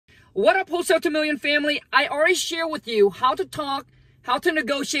What up, Wholesale to Million family? I already shared with you how to talk, how to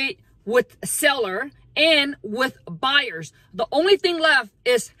negotiate with seller and with buyers. The only thing left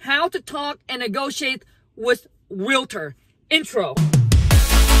is how to talk and negotiate with realtor. Intro.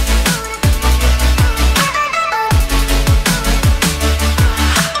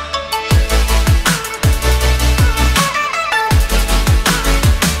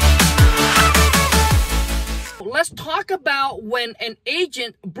 Let's talk about when an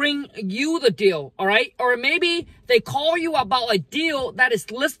agent bring you the deal, all right? Or maybe they call you about a deal that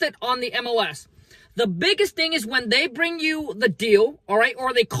is listed on the MLS. The biggest thing is when they bring you the deal, all right?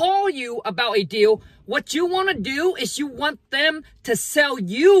 Or they call you about a deal, what you want to do is you want them to sell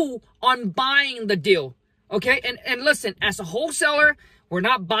you on buying the deal, okay? And listen, as a wholesaler, we're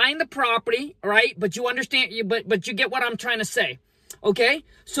not buying the property, all right? But you understand, but you get what I'm trying to say, okay?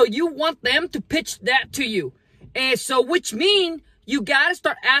 So you want them to pitch that to you. And so, which means you got to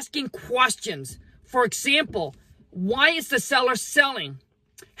start asking questions. For example, why is the seller selling?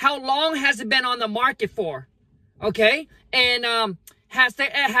 How long has it been on the market for? Okay. And has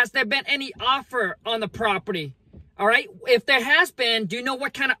there been any offer on the property? All right. If there has been, do you know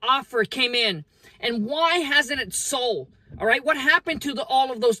what kind of offer came in? And why hasn't it sold? All right. What happened to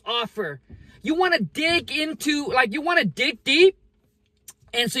all of those offers? You want to dig into, like, you want to dig deep.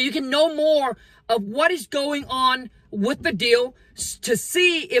 And so you can know more of what is going on with the deal to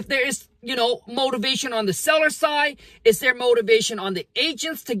see if there is, motivation on the seller side. Is there motivation on the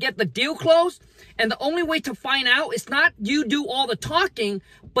agents to get the deal closed? And the only way to find out is not you do all the talking,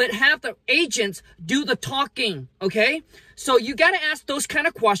 but have the agents do the talking, okay? So you got to ask those kind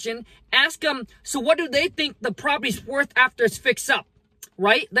of questions. Ask them, so what do they think the property's worth after it's fixed up,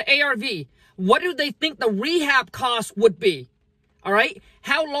 right? The ARV. What do they think the rehab cost would be? All right.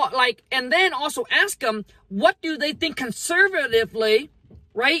 How long, and then also ask them, what do they think conservatively,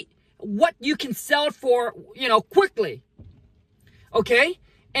 right? What you can sell it for, quickly. Okay.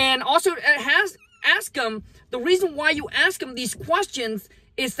 And also ask them, the reason why you ask them these questions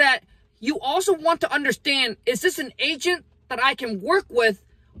is that you also want to understand, is this an agent that I can work with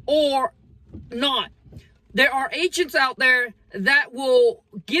or not? There are agents out there that will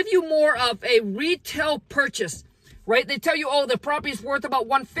give you more of a retail purchase. Right? They tell you, oh, the property is worth about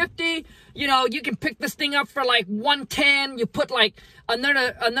 $150. You can pick this thing up for like $110. You put like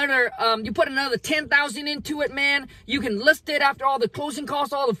another $10,000 into it, man. You can list it after all the closing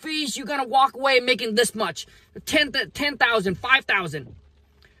costs, all the fees. You're going to walk away making this much, $10,000, $5,000.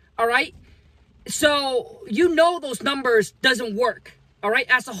 All right. So, those numbers doesn't work. All right.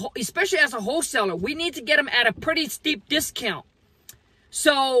 Especially as a wholesaler, we need to get them at a pretty steep discount.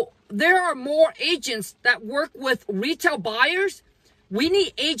 So there are more agents that work with retail buyers. We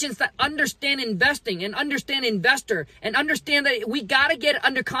need agents that understand investing and understand investor and understand that we got to get it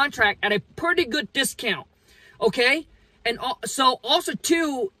under contract at a pretty good discount. Okay. And so also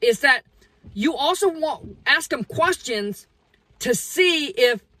too is that you also ask them questions to see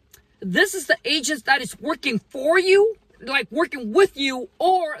if this is the agents that is working for you, like working with you,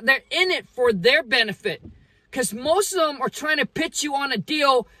 or they're in it for their benefit. Because most of them are trying to pitch you on a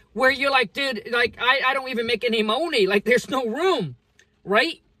deal where you're like, dude, like, I don't even make any money. Like, there's no room,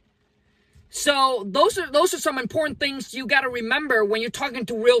 right? So those are some important things you got to remember when you're talking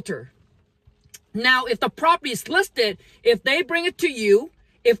to realtor. Now, if the property is listed, if they bring it to you,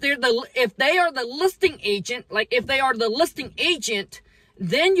 if they are the listing agent,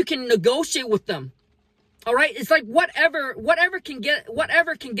 then you can negotiate with them. All right? It's like whatever can get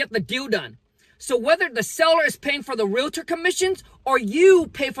the deal done. So whether the seller is paying for the realtor commissions or you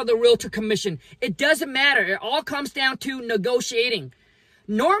pay for the realtor commission, it doesn't matter. It all comes down to negotiating.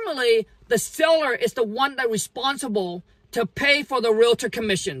 Normally, the seller is the one that's responsible to pay for the realtor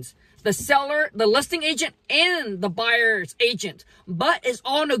commissions. The seller, the listing agent, and the buyer's agent. But it's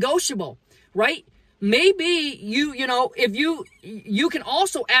all negotiable, right? Maybe if you can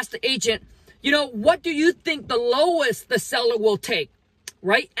also ask the agent, what do you think the lowest the seller will take?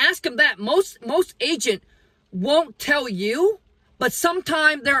 Right? Ask them that. Most agent won't tell you, but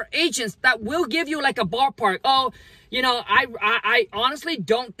sometimes there are agents that will give you like a ballpark. Oh, I honestly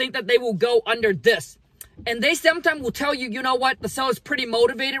don't think that they will go under this. And they sometimes will tell you, you know what, the seller's pretty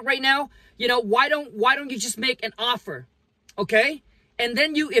motivated right now. Why don't you just make an offer? Okay? And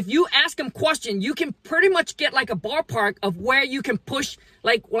then if you ask them question, you can pretty much get like a ballpark of where you can push,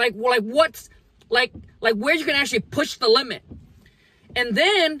 like what's like where you can actually push the limit. And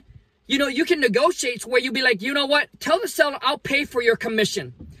then, you can negotiate where you be like, you know what? Tell the seller I'll pay for your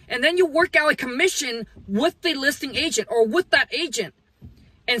commission. And then you work out a commission with the listing agent or with that agent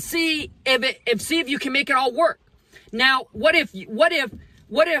and see if you can make it all work. Now, what if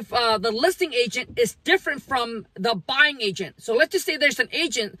What if the listing agent is different from the buying agent? So let's just say there's an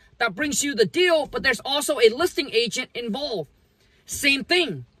agent that brings you the deal, but there's also a listing agent involved. Same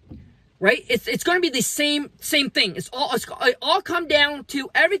thing, right? It's going to be the same thing. It all come down to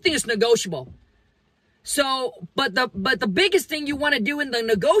everything is negotiable. So, but the biggest thing you want to do in the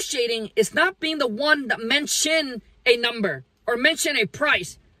negotiating is not being the one that mention a number or mention a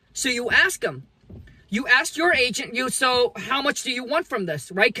price. So you ask them. You ask your agent, so how much do you want from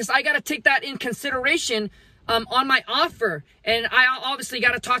this, right? Because I got to take that in consideration on my offer. And I obviously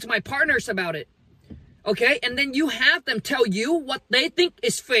got to talk to my partners about it, okay? And then you have them tell you what they think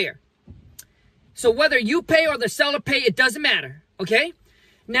is fair. So whether you pay or the seller pay, it doesn't matter, okay?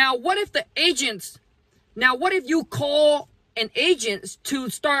 Now, what if you call an agent to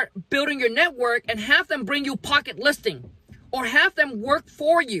start building your network and have them bring you pocket listing or have them work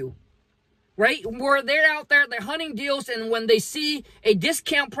for you? Right? Where they're out there, they're hunting deals, and when they see a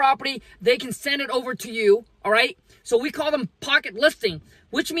discount property, they can send it over to you, all right? So we call them pocket listing,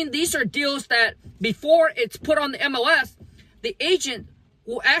 which means these are deals that before it's put on the MLS, the agent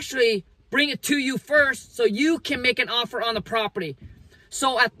will actually bring it to you first so you can make an offer on the property.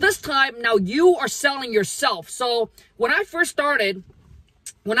 So at this time, now you are selling yourself. So when I first started,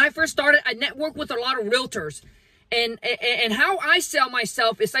 I networked with a lot of realtors. And how I sell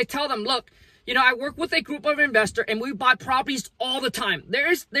myself is I tell them, look, you know, I work with a group of investors and we buy properties all the time.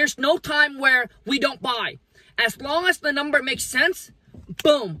 There's no time where we don't buy. As long as the number makes sense,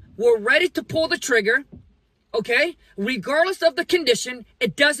 boom, we're ready to pull the trigger, okay? Regardless of the condition,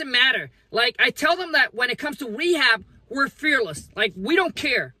 it doesn't matter. Like I tell them that when it comes to rehab, we're fearless. Like we don't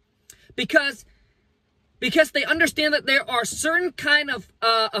care because they understand that there are certain kind of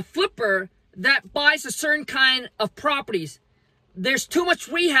a flipper that buys a certain kind of properties. There's too much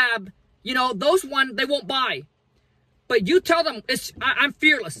rehab, you know, those ones they won't buy. But you tell them, I'm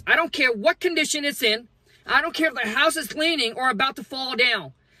fearless. I don't care what condition it's in. I don't care if the house is leaning or about to fall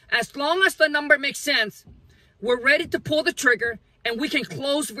down. As long as the number makes sense, we're ready to pull the trigger and we can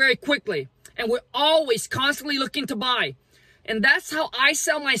close very quickly. And we're always constantly looking to buy. And that's how I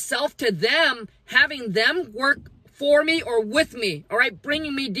sell myself to them, having them work for me or with me, all right,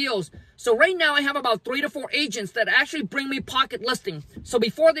 bringing me deals. So right now I have about 3 to 4 agents that actually bring me pocket listing. So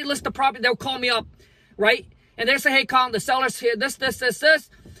before they list the property, they'll call me up, right? And they say, hey, Colin, the seller's here, this.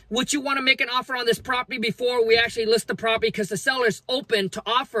 Would you want to make an offer on this property before we actually list the property? Because the seller's open to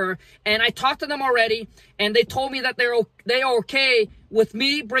offer. And I talked to them already, and they told me that they are okay with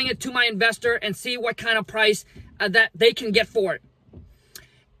me bringing it to my investor and see what kind of price that they can get for it.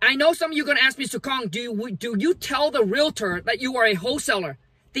 I know some of you are going to ask me, so Colin, do you tell the realtor that you are a wholesaler?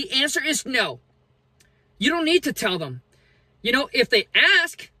 The answer is no. You don't need to tell them. You know, if they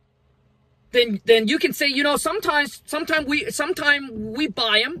ask, then you can say, you know, sometimes we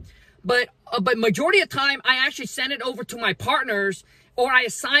buy them, but majority of the time I actually send it over to my partners or I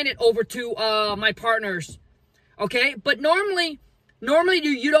assign it over to my partners. Okay, but normally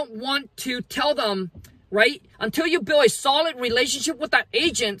you don't want to tell them, right, until you build a solid relationship with that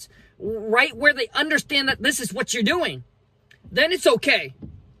agent, right, where they understand that this is what you're doing. Then it's okay.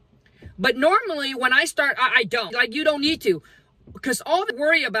 But normally when I start, I don't. Like, you don't need to. Because all they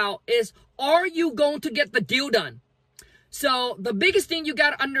worry about is, are you going to get the deal done? So the biggest thing you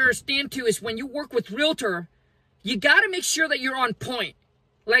got to understand too is when you work with realtor, you got to make sure that you're on point.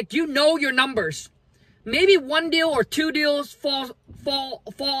 Like, you know your numbers. Maybe 1 deal or 2 deals fall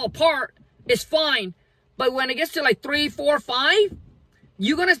apart is fine. But when it gets to like 3, 4, 5,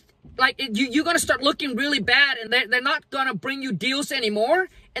 you're going to start looking really bad, and they're not going to bring you deals anymore.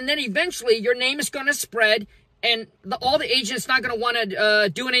 And then eventually your name is going to spread, and all the agents not going to want to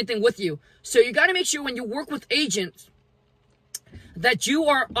do anything with you. So you got to make sure when you work with agents that you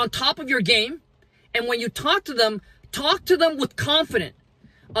are on top of your game. And when you talk to them with confidence.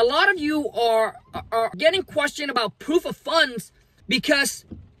 A lot of you are getting questioned about proof of funds because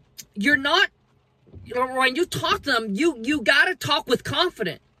you're not, when you talk to them, you got to talk with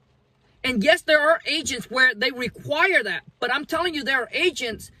confidence. And yes, there are agents where they require that, but I'm telling you, there are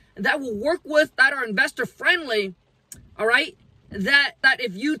agents that will work with, that are investor friendly, all right, that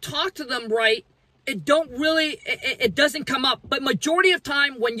if you talk to them right, it doesn't come up. But majority of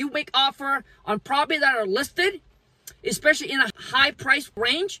time when you make offer on property that are listed, especially in a high price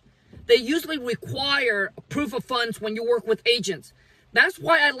range, they usually require proof of funds when you work with agents. That's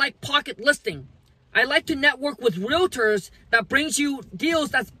why I like pocket listing. I like to network with realtors that brings you deals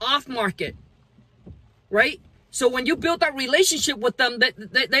that's off market, right? So when you build that relationship with them,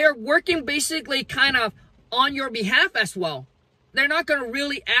 they are working basically kind of on your behalf as well. They're not going to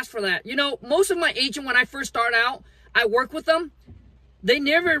really ask for that. You know, most of my agents, when I first start out, I work with them. they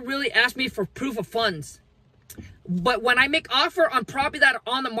never really ask me for proof of funds. But when I make offer on property that are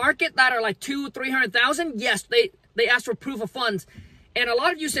on the market that are like 200,000-300,000, yes, they ask for proof of funds. And a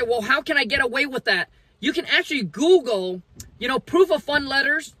lot of you say, well, how can I get away with that? You can actually Google, you know, proof of fund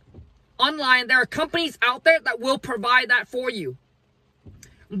letters online. There are companies out there that will provide that for you.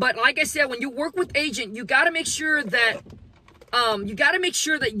 But like I said, when you work with agent, you got to make sure that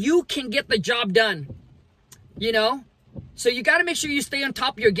you can get the job done. You know, so you got to make sure you stay on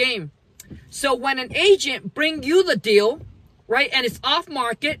top of your game. So when an agent bring you the deal, right, and it's off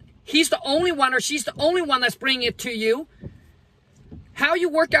market, he's the only one or she's the only one that's bringing it to you. How you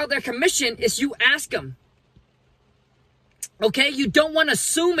work out their commission is you ask them. Okay, you don't want to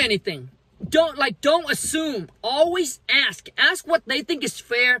assume anything. Don't assume. Always ask. Ask what they think is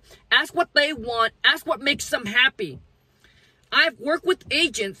fair. Ask what they want. Ask what makes them happy. I've worked with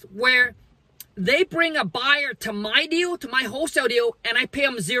agents where they bring a buyer to my deal, to my wholesale deal, and I pay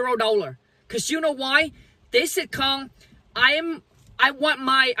them $0. Because you know why? They said, Kong, I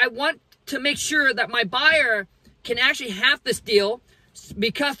want to make sure that my buyer can actually have this deal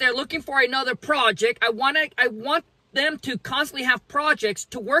because they're looking for another project. I want them to constantly have projects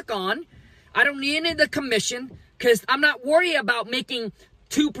to work on. I don't need any of the commission because I'm not worried about making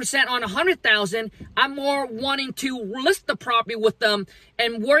 2% on 100,000. I'm more wanting to list the property with them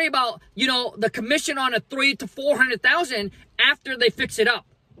and worry about, you know, the commission on a 300,000 to 400,000 after they fix it up.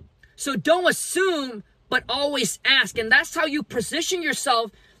 So don't assume, but always ask. And that's how you position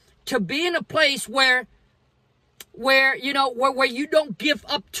yourself to be in a place where you don't give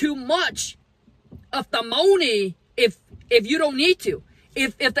up too much of the money if you don't need to.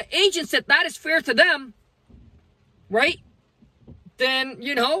 If the agent said that is fair to them, right? Then,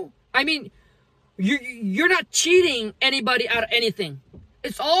 you know, I mean, you're not cheating anybody out of anything.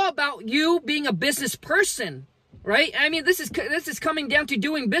 It's all about you being a business person, right? I mean, this is coming down to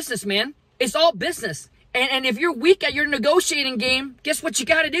doing business, man. It's all business. And if you're weak at your negotiating game, guess what you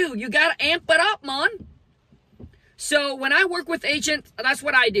got to do? You got to amp it up, man. So when I work with agents, that's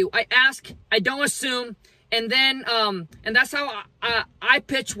what I do. I ask, I don't assume, and then and that's how I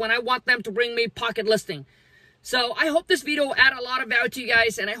pitch when I want them to bring me pocket listing. So I hope this video will add a lot of value to you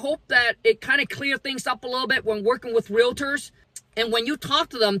guys, and I hope that it kind of clear things up a little bit when working with realtors. And when you talk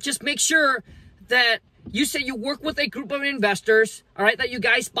to them, just make sure that you say you work with a group of investors, all right, that you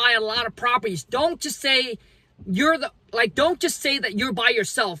guys buy a lot of properties. Don't just say don't just say that you're by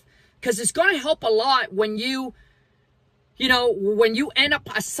yourself, because it's going to help a lot when you end up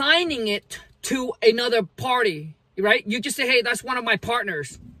assigning it to another party, right? You just say, hey, that's one of my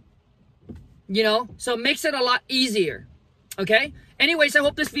partners. You know, so it makes it a lot easier. Okay. Anyways, I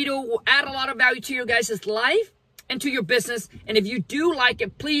hope this video will add a lot of value to your guys' life and to your business. And if you do like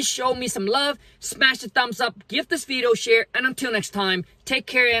it, please show me some love. Smash the thumbs up. Give this video a share. And until next time, take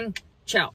care and ciao.